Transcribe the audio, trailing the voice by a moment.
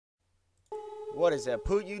What is that,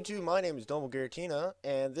 Poot YouTube? My name is NobleGiratina,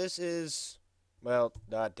 and this is, well,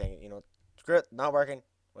 dang it, screw it, not working.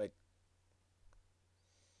 Wait.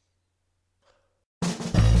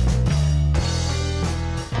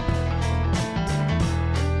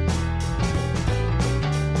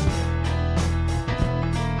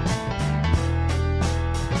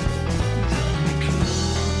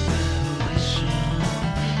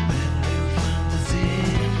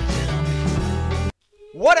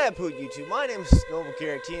 What up, Poot YouTube? My name is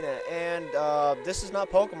NobleGiratina, and this is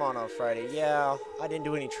not Pokemon on Friday. Yeah, I didn't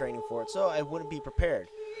do any training for it, so I wouldn't be prepared.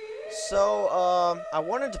 So, I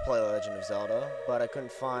wanted to play Legend of Zelda, but I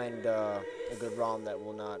couldn't find a good ROM that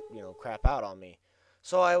will not, crap out on me.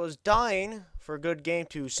 So I was dying for a good game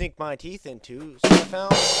to sink my teeth into, so I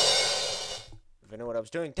found... If I know what I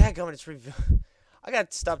was doing. Dadgummit, it's I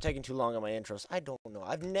gotta stop taking too long on my intros. I don't know.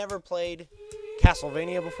 I've never played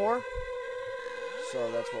Castlevania before.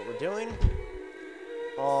 So that's what we're doing.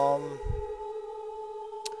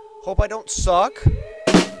 Hope I don't suck. So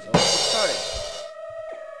let's get started.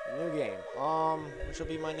 New game. Which will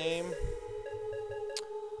be my name?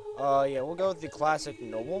 Yeah, we'll go with the classic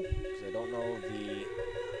Noble, because I don't know the,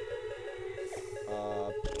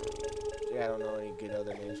 yeah, I don't know any good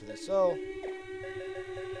other names for this, so, and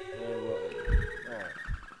we'll, alright.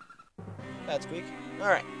 That's Squeak.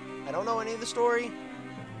 Alright, I don't know any of the story,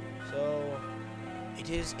 so... It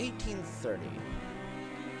is 1830.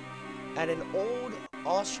 At an old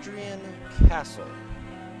Austrian castle,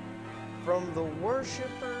 from the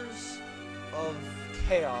worshippers of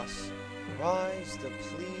chaos rise the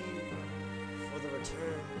plea for the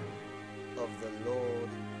return of the Lord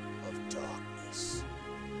of Darkness.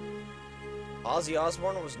 Ozzy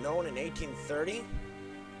Osbourne was known in 1830?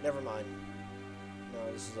 Never mind. No,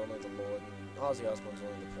 this is only the Lord. Ozzy Osbourne's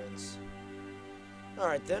only the prince.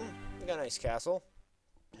 Alright then, we got a nice castle.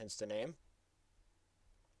 Hence the name.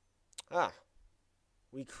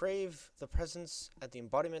 We crave the presence at the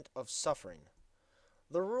embodiment of suffering.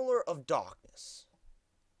 The ruler of darkness.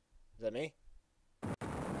 Is that me?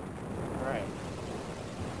 Alright.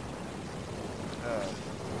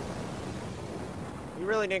 You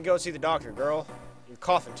really didn't go see the doctor, girl. You're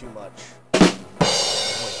coughing too much. Wait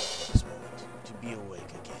for this moment to be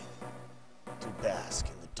awake again. To bask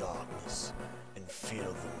in the darkness and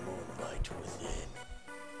feel the moonlight within.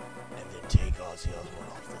 And then take Ozzy Osbourne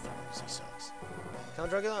off the throne as he sucks. Count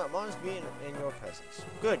Dracula must be in your presence.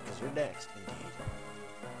 Good, because you're next, indeed.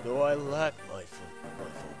 Though I lack my full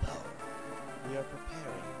power, we are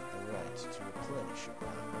preparing the right to replenish your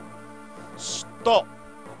power. Stop!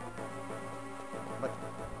 What?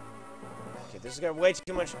 Okay, this is gonna way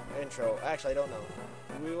too much intro. Actually, I don't know.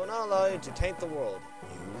 We will not allow you to taint the world.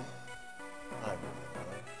 You? I will not.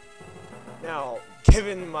 Now,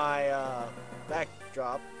 given my,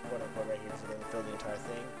 backdrop, what I put right here, so they didn't fill the entire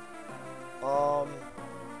thing.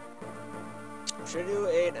 Should I do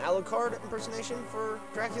an Alucard impersonation for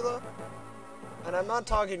Dracula? And I'm not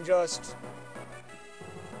talking just,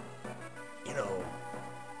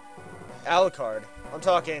 Alucard. I'm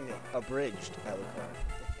talking abridged Alucard.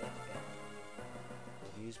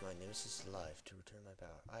 To use my nemesis' life to return my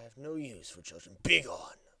power. I have no use for children.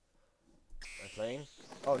 Begone! Am I playing?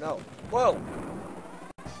 Oh no. Whoa!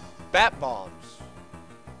 Bat bombs.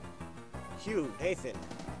 Hugh, Nathan,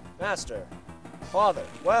 Master, Father.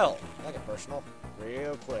 Well, that got personal.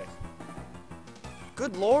 Real quick.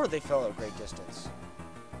 Good lord, they fell at a great distance.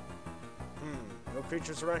 No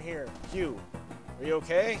creatures around here. Hugh, are you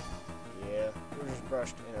okay? Yeah, we're just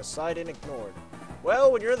brushed and aside and ignored.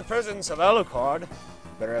 Well, when you're in the presence of Alucard, you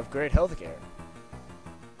better have great health care.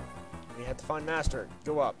 We have to find Master.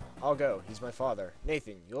 Go up. I'll go. He's my father.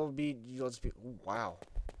 Nathan, you'll just be... Ooh, wow.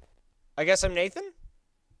 I guess I'm Nathan? I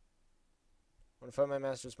want to find my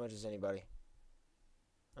master as much as anybody.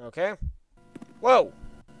 Okay. Whoa!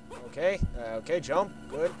 Okay. Okay, jump.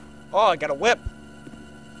 Good. Oh, I got a whip!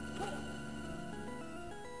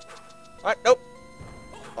 Alright, nope.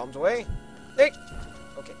 Bombs away. Hey!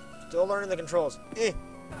 Okay. Still learning the controls.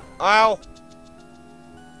 Ow!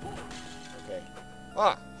 Okay.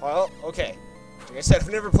 Well, okay. Like I said, I've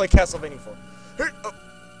never played Castlevania before. Oh.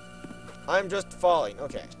 I'm just falling.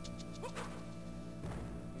 Okay.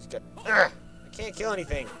 He's good. I can't kill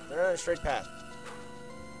anything. They're on a straight path.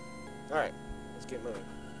 Alright. Let's get moving.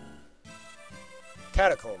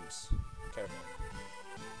 Catacombs. Careful.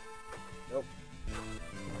 Nope.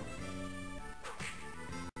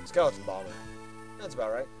 Skeleton bomber. That's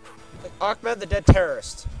about right. Like Ahmed the Dead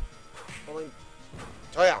Terrorist. Only...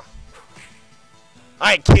 Oh yeah.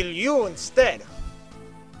 I kill you instead.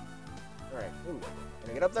 Alright. Ooh.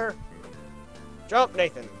 Can I get up there? Jump,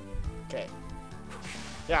 Nathan. Okay.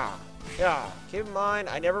 Yeah. Yeah, keep in mind,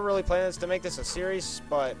 I never really planned this to make this a series,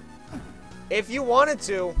 but if you wanted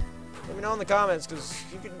to, let me know in the comments, because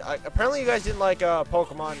you can. Apparently, you guys didn't like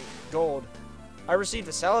Pokemon Gold. I received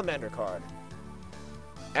a Salamander card.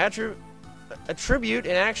 Attribute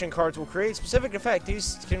and action cards will create specific effect.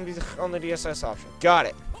 These can be on the DSS option. Got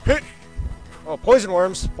it. Oh, poison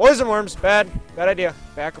worms. Poison worms. Bad idea.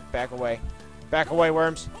 Back away. Back away,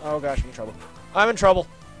 worms. Oh gosh, I'm in trouble. I'm in trouble.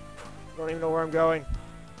 Don't even know where I'm going.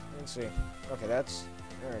 Let's see. Okay, that's...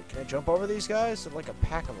 Alright, can I jump over these guys? Like a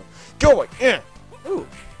pack of them. Go away! Yeah. Ooh,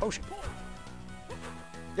 potion.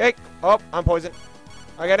 Yay! Oh, I'm poisoned.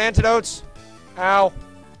 I got antidotes. Ow.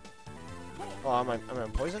 Oh,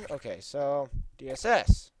 I'm poisoned? Okay, so...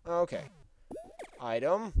 DSS. Okay.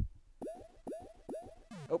 Item.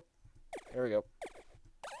 Oh. There we go.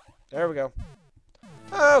 There we go.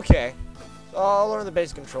 Okay. So I'll learn the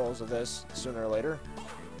basic controls of this sooner or later.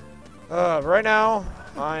 Right now,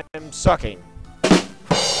 I'm sucking. I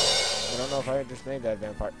don't know if I just made that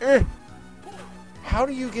vampire. How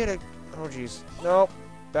do you get a... Oh, jeez. Nope.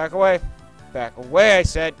 Back away. Back away, I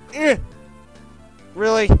said.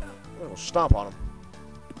 Really? We'll stomp on him.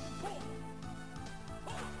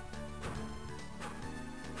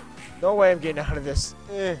 No way I'm getting out of this.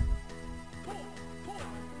 I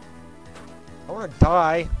want to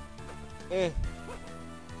die. Give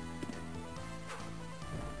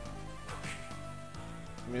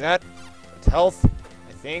me that. That's health,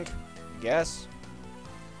 I think. I guess.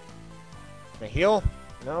 Can I heal?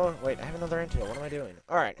 No? Wait, I have another antidote. What am I doing?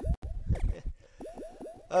 Alright.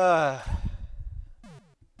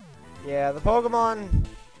 Yeah, the Pokemon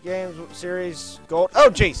games series Gold. Oh,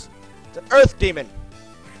 jeez! It's an Earth Demon!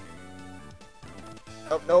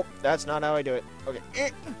 Oh, nope. That's not how I do it.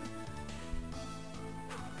 Okay.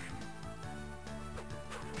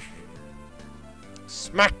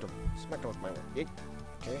 Smacked him. Smacked him with my one.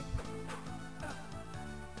 Okay.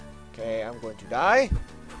 Okay, I'm going to die.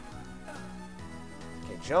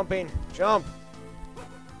 Okay, jumping. Jump.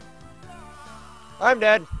 I'm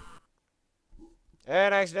dead.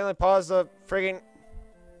 And I accidentally paused the friggin'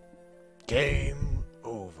 game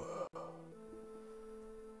over.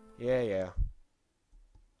 Yeah.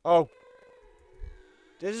 Oh.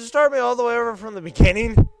 Did it start me all the way over from the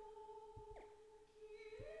beginning?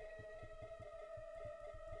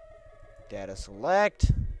 Data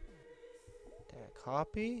select. Data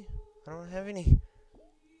copy. I don't have any.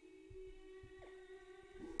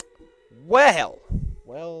 Well.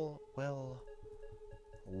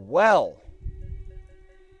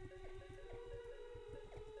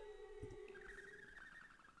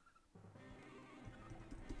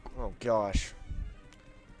 Oh gosh.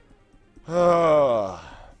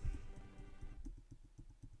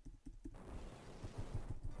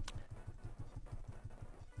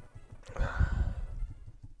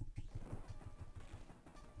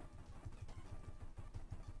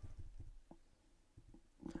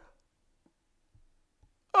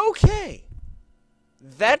 Okay.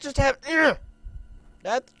 That just happened.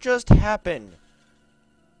 That just happened.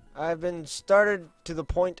 I've been started to the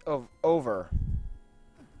point of over.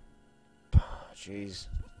 Jeez.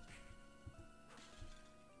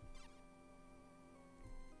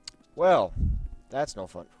 Well, that's no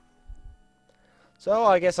fun. So,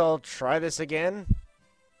 I guess I'll try this again.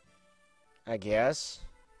 I guess.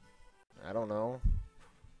 I don't know.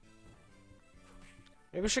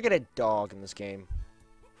 Maybe we should get a dog in this game.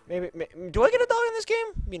 Maybe do I get a dog in this game?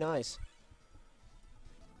 It'd be nice.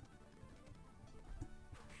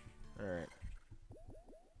 Alright.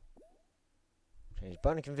 Change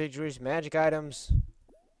button configuration, magic items.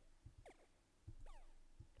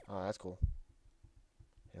 Oh, that's cool.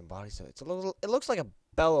 Embodies it. It looks like a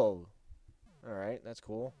bellow. Alright, that's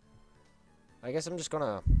cool. I guess I'm just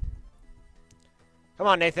gonna... Come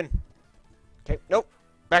on, Nathan. Okay, nope.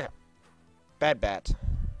 Back up. Bad bat.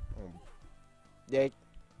 Yay.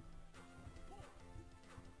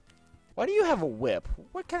 Why do you have a whip?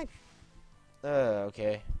 What kind of...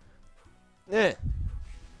 okay.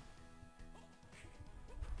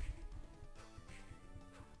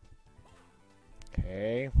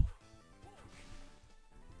 Okay.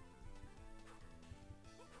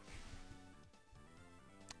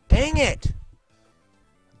 Dang it!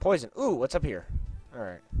 Poison. Ooh, what's up here?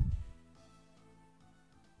 Alright.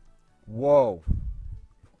 Whoa.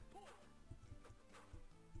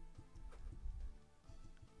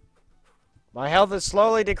 My health is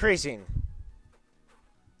slowly decreasing.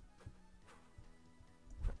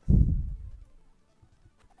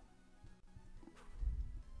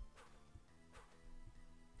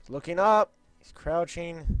 He's looking up. He's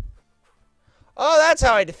crouching. Oh, that's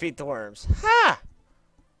how I defeat the worms. Ha!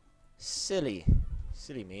 Silly.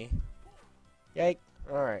 Silly me. Yike.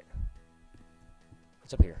 Alright.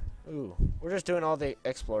 What's up here? Ooh. We're just doing all the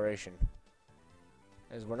exploration.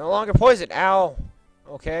 As we're no longer poisoned. Ow.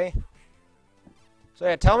 Okay. So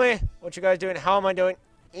yeah, tell me what you guys doing. How am I doing?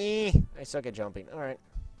 I suck at jumping. Alright.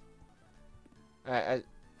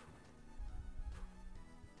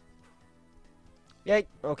 Yike.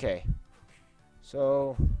 Okay.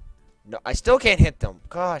 So... No, I still can't hit them.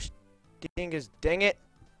 Gosh. Dang it.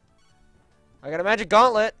 I got a magic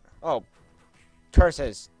gauntlet. Oh.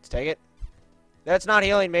 Curses. Let's take it. That's not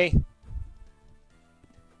healing me.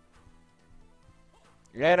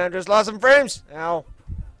 Yeah, and I just lost some frames. Ow.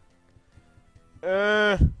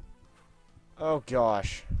 Oh,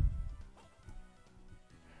 gosh.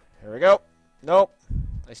 Here we go. Nope.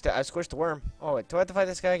 I squished the worm. Oh, wait. Do I have to fight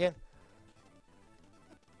this guy again?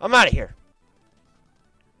 I'm out of here.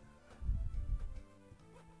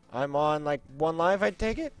 I'm on, like, 1 life, I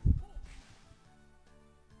take it?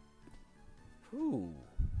 Ooh.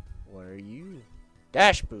 What are you?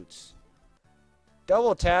 Dash boots.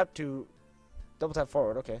 Double tap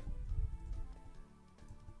forward, okay.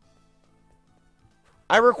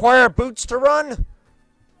 I require boots to run?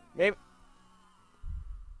 Maybe.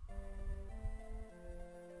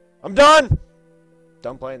 I'm done!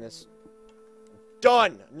 Done playing this.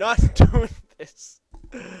 Done! Not doing this.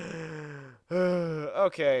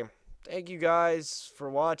 Okay. Thank you guys for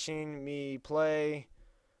watching me play.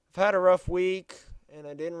 I've had a rough week, and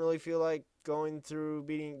I didn't really feel like going through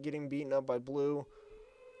getting beaten up by Blue.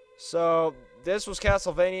 So, this was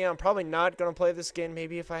Castlevania. I'm probably not going to play this again.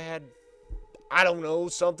 Maybe if I had, I don't know,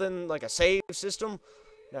 something like a save system.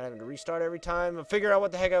 Not having to restart every time and figure out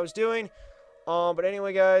what the heck I was doing. But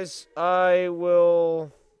anyway, guys, I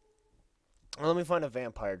will... Let me find a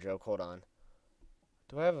vampire joke. Hold on.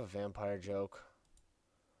 Do I have a vampire joke?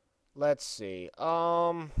 Let's see.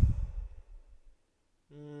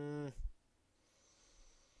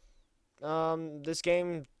 This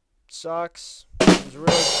game sucks. It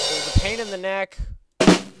was a pain in the neck.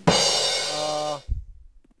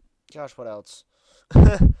 Gosh, what else?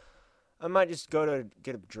 I might just go to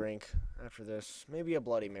get a drink after this. Maybe a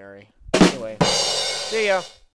Bloody Mary. Anyway, see ya.